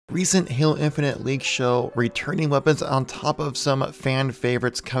Recent Halo Infinite leaks show returning weapons on top of some fan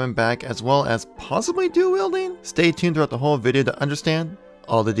favorites coming back, as well as possibly dual wielding. Stay tuned throughout the whole video to understand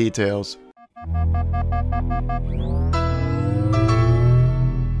all the details.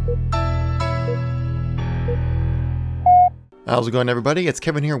 How's it going, everybody? It's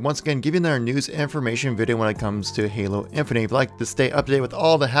Kevin here once again, giving our news information video when it comes to Halo Infinite. If you'd like to stay updated with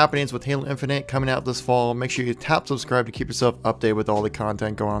all the happenings with Halo Infinite coming out this fall, make sure you tap subscribe to keep yourself updated with all the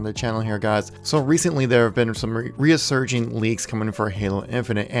content going on the channel here, guys. So recently there have been some resurging leaks coming for Halo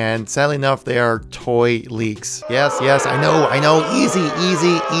Infinite, and sadly enough, they are toy leaks. Yes, I know, easy,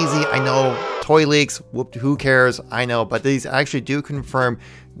 I know. Toy leaks, who cares? I know, but these actually do confirm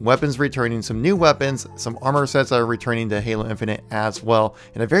weapons returning, some new weapons, some armor sets are returning to Halo Infinite as well,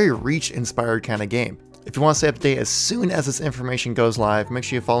 in a very Reach-inspired kind of game. If you want to stay up to date as soon as this information goes live, make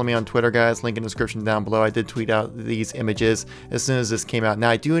sure you follow me on Twitter, guys. Link in the description down below. I did tweet out these images as soon as this came out.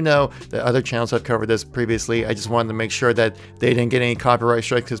 Now, I do know that other channels have covered this previously. I just wanted to make sure that they didn't get any copyright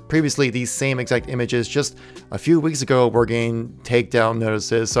strikes, because previously these same exact images just a few weeks ago were getting takedown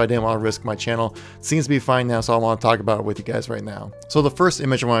notices, so I didn't want to risk my channel. It seems to be fine now, so I want to talk about it with you guys right now. So the first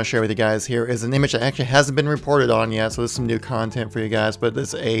image I want to share with you guys here is an image that actually hasn't been reported on yet, so there's some new content for you guys, but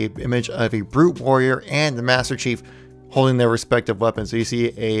this is a image of a Brute Warrior and the Master Chief holding their respective weapons. So you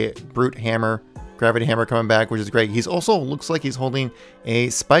see a Brute hammer, gravity hammer coming back, which is great. He's also looks like he's holding a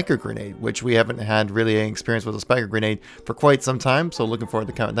spiker grenade, which we haven't had really any experience with a spiker grenade for quite some time, so looking forward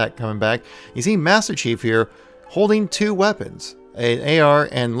to that coming back. You see Master Chief here holding two weapons, an AR,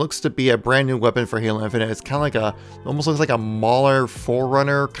 and looks to be a brand new weapon for Halo Infinite. It's kind of like a, almost looks like a Mauler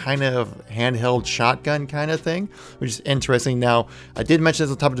Forerunner kind of handheld shotgun kind of thing, which is interesting. Now, I did mention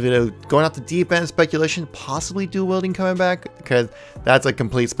this at the top of the video, going out the deep end speculation, possibly dual wielding coming back, because that's a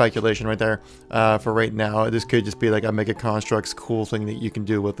complete speculation right there for right now. This could just be like a Mega Constructs cool thing that you can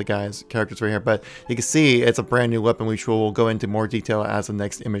do with the guys' characters right here, but you can see it's a brand new weapon, which we'll go into more detail as the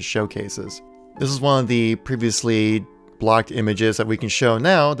next image showcases. This is one of the previously blocked images that we can show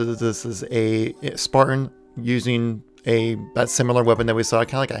now. This is a Spartan using that similar weapon that we saw,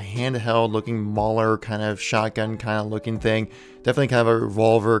 kind of like a handheld looking Mauler kind of shotgun kind of looking thing. Definitely kind of a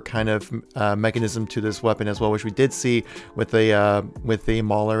revolver kind of mechanism to this weapon as well, which we did see with the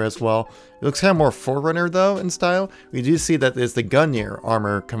Mauler as well. It looks kind of more Forerunner though in style. We do see that there's the Gungnir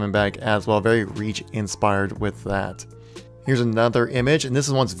armor coming back as well, very Reach inspired with that. Here's another image, and this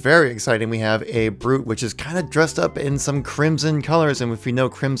is one's very exciting. We have a Brute, which is kind of dressed up in some crimson colors, and if you know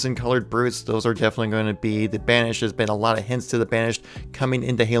crimson colored Brutes, those are definitely going to be the Banished. There's been a lot of hints to the Banished coming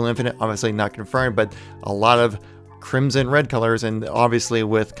into Halo Infinite, obviously not confirmed, but a lot of crimson red colors, and obviously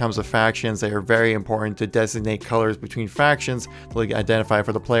with comes the factions. They are very important to designate colors between factions to identify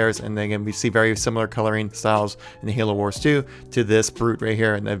for the players, and then again we see very similar coloring styles in the Halo Wars 2 to this Brute right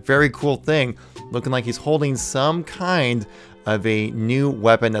here. And a very cool thing, looking like he's holding some kind of a new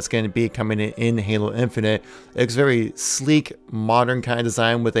weapon that's going to be coming in Halo Infinite. It's very sleek, modern kind of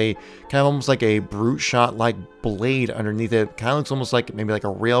design with a kind of almost like a Brute shot like blade underneath it. Kind of looks almost like maybe like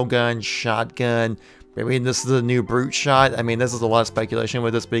a railgun, shotgun. I mean, this is a new Brute shot. I mean, this is a lot of speculation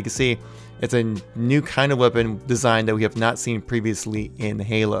with this, but you can see it's a new kind of weapon design that we have not seen previously in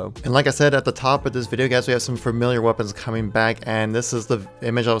Halo. And like I said at the top of this video, guys, we have some familiar weapons coming back, and this is the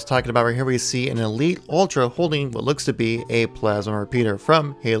image I was talking about right here. We see an Elite Ultra holding what looks to be a plasma repeater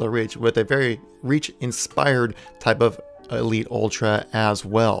from Halo Reach, with a very Reach-inspired type of Elite Ultra as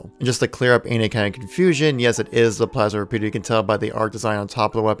well. And just to clear up any kind of confusion, yes, it is the plasma repeater. You can tell by the art design on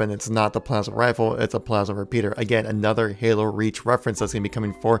top of the weapon, it's not the plasma rifle, it's a plasma repeater. Again, another Halo Reach reference that's going to be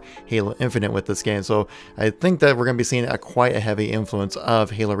coming for Halo Infinite with this game. So I think that we're going to be seeing quite a heavy influence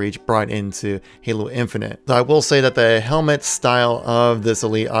of Halo Reach brought into Halo Infinite. So I will say that the helmet style of this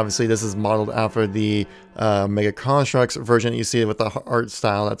Elite, obviously this is modeled after the Mega Constructs version. You see it with the art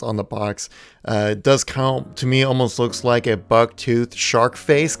style that's on the box. It does count, to me, almost looks like a buck-toothed shark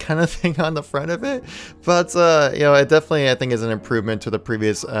face kind of thing on the front of it. But, you know, it definitely, I think, is an improvement to the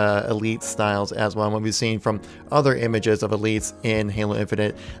previous Elite styles as well. And what we've seen from other images of Elites in Halo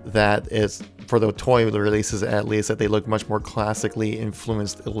Infinite, that is, for the toy releases at least, that they look much more classically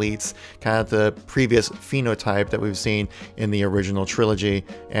influenced Elites, kind of the previous phenotype that we've seen in the original trilogy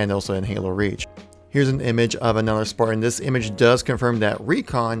and also in Halo Reach. Here's an image of another Spartan. This image does confirm that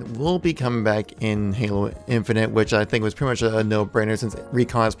Recon will be coming back in Halo Infinite, which I think was pretty much a no-brainer, since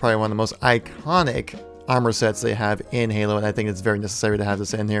Recon is probably one of the most iconic armor sets they have in Halo, and I think it's very necessary to have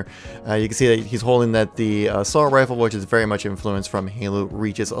this in here. You can see that he's holding the assault rifle, which is very much influenced from Halo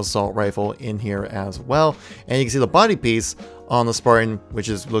Reach's assault rifle in here as well. And you can see the body piece on the Spartan, which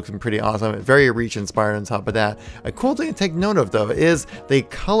is looking pretty awesome. Very Reach inspired on top of that. A cool thing to take note of though is the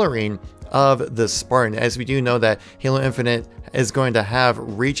coloring of the Spartan, as we do know that Halo Infinite is going to have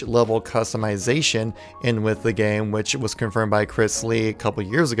Reach level customization in with the game, which was confirmed by Chris Lee a couple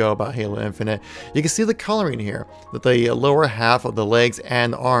years ago about Halo Infinite. You can see the coloring here, that the lower half of the legs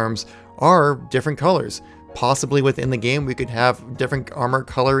and arms are different colors. Possibly within the game we could have different armor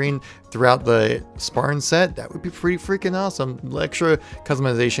coloring throughout the Spartan set. That would be pretty freaking awesome. Extra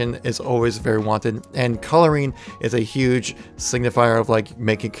customization is always very wanted, and coloring is a huge signifier of like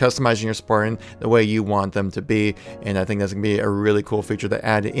customizing your Spartan the way you want them to be, and I think that's gonna be a really cool feature to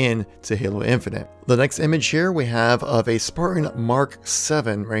add in to Halo Infinite. The next image here we have of a Spartan Mark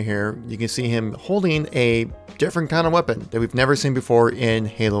 7 right here. You can see him holding a different kind of weapon that we've never seen before in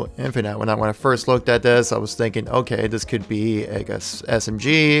Halo Infinite. When I first looked at this, I was thinking, okay, this could be like a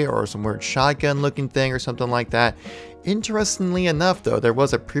SMG or some weird shotgun looking thing or something like that. Interestingly enough though, there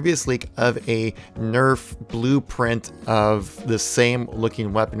was a previous leak of a Nerf blueprint of the same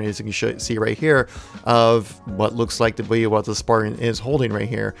looking weapon, as you can see right here, of what looks like to be what the Spartan is holding right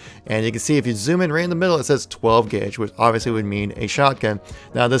here. And you can see if you zoom in right in the middle, it says 12 gauge, which obviously would mean a shotgun.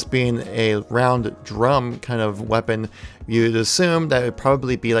 Now this being a round drum kind of weapon, you'd assume that it would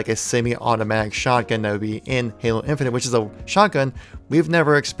probably be like a semi-automatic shotgun that would be in Halo Infinite, which is a shotgun we've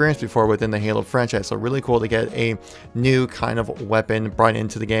never experienced before within the Halo franchise. So really cool to get a new kind of weapon brought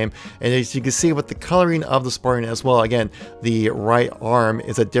into the game. And as you can see with the coloring of the Spartan as well, again, the right arm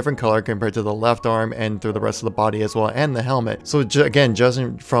is a different color compared to the left arm and through the rest of the body as well, and the helmet. So again,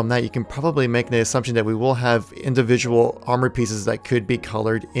 judging from that, you can probably make the assumption that we will have individual armor pieces that could be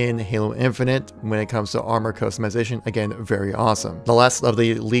colored in Halo Infinite when it comes to armor customization. Again, very awesome. The last of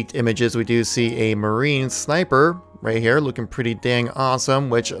the leaked images, we do see a Marine sniper right here looking pretty dang awesome,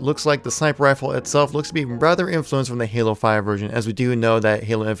 which looks like the sniper rifle itself looks to be rather influenced from the Halo 5 version, as we do know that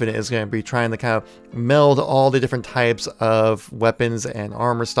Halo Infinite is going to be trying to kind of meld all the different types of weapons and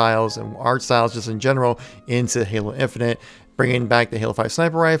armor styles and art styles just in general into Halo Infinite, bringing back the Halo 5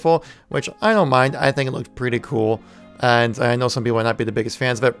 sniper rifle, which I don't mind. I think it looks pretty cool. And I know some people might not be the biggest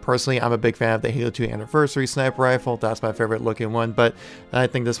fans of it. Personally, I'm a big fan of the Halo 2 Anniversary sniper rifle. That's my favorite looking one, but I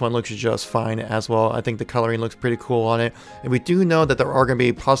think this one looks just fine as well. I think the coloring looks pretty cool on it. And we do know that there are going to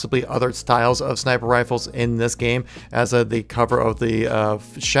be possibly other styles of sniper rifles in this game, as the cover of the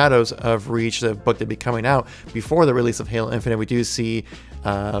Shadows of Reach, the book that will be coming out before the release of Halo Infinite. We do see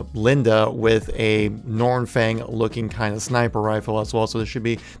Linda with a Nornfang looking kind of sniper rifle as well, so there should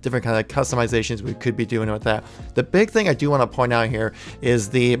be different kind of customizations we could be doing with that. The big thing I do want to point out here is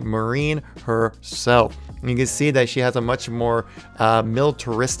the Marine herself. You can see that she has a much more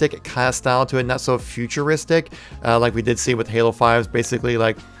militaristic kind of style to it, not so futuristic like we did see with Halo 5's basically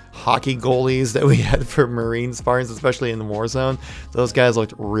like hockey goalies that we had for Marine Spartans, especially in the Warzone. Those guys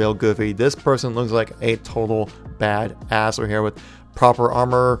looked real goofy. This person looks like a total badass. We're here with proper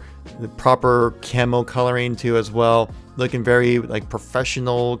armor, the proper camo coloring too as well, looking very like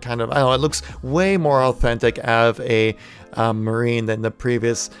professional kind of, I don't know, it looks way more authentic of a Marine than the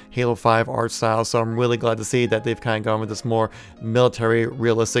previous Halo 5 art style. So I'm really glad to see that they've kind of gone with this more military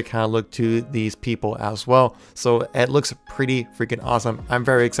realistic kind of look to these people as well. So it looks pretty freaking awesome. I'm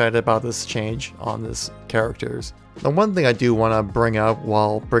very excited about this change on this characters. Now, one thing I do want to bring up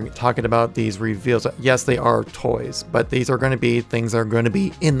while talking about these reveals, yes, they are toys, but these are going to be things that are going to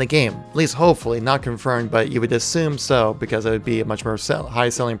be in the game. At least hopefully, not confirmed, but you would assume so, because it would be a much more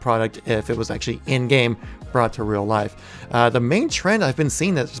high-selling product if it was actually in-game brought to real life. The main trend I've been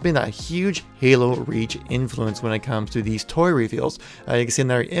seeing has been a huge Halo Reach influence when it comes to these toy reveals. You can see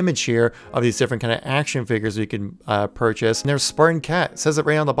another image here of these different kind of action figures you can purchase. And there's Spartan Cat, it says it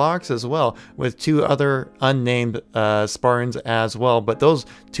right on the box as well, with two other unnamed Spartans as well. But those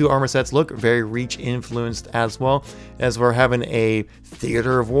two armor sets look very Reach influenced as well, as we're having a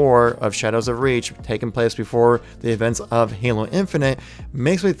theater of war of Shadows of Reach taking place before the events of Halo Infinite.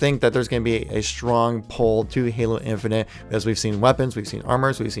 Makes me think that there's going to be a strong pull to Halo Infinite, as we've seen weapons, we've seen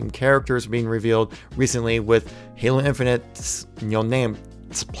armors, we've seen characters being revealed recently with Halo Infinite, name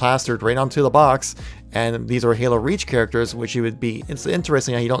it's plastered right onto the box, and these are Halo Reach characters, which you would be, it's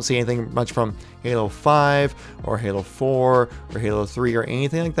interesting how you don't see anything much from Halo 5 or Halo 4 or Halo 3 or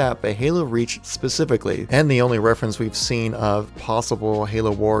anything like that, but Halo Reach specifically. And the only reference we've seen of possible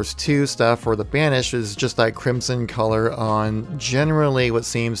Halo Wars 2 stuff for the Banished is just that crimson color on generally what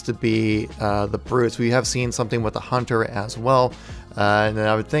seems to be the Brutes. We have seen something with the Hunter as well, And then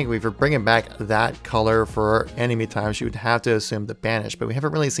I would think if we're bringing back that color for enemy types, you would have to assume the banished, but we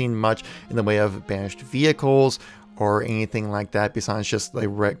haven't really seen much in the way of banished vehicles or anything like that besides just the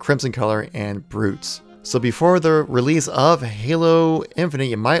red crimson color and brutes. So before the release of Halo Infinite,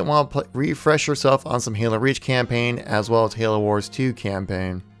 you might want to refresh yourself on some Halo Reach campaign as well as Halo Wars 2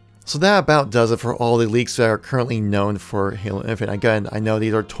 campaign. So that about does it for all the leaks that are currently known for Halo Infinite. Again, I know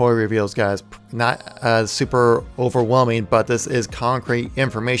these are toy reveals, guys, not super overwhelming, but this is concrete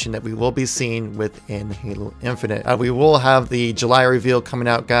information that we will be seeing within Halo Infinite. We will have the July reveal coming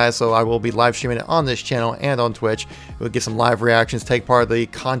out, guys, so I will be live streaming it on this channel and on Twitch. We'll get some live reactions, take part of the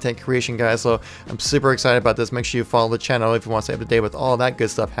content creation, guys, so I'm super excited about this. Make sure you follow the channel if you want to stay up to date with all that good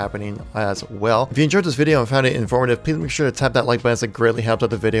stuff happening as well. If you enjoyed this video and found it informative, please make sure to tap that like button, as it greatly helps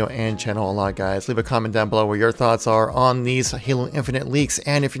out the video and channel a lot, guys. Leave a comment down below where your thoughts are on these Halo Infinite leaks,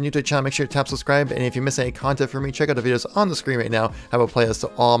 and if you're new to the channel, make sure to tap subscribe, and if you miss any content from me, check out the videos on the screen right now. I have a playlist to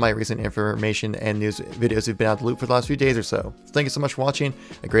all my recent information and news videos we've been out to loop for the last few days or so. Thank you so much for watching.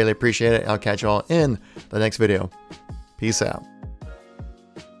 I greatly appreciate it. I'll catch you all in the next video. Peace out.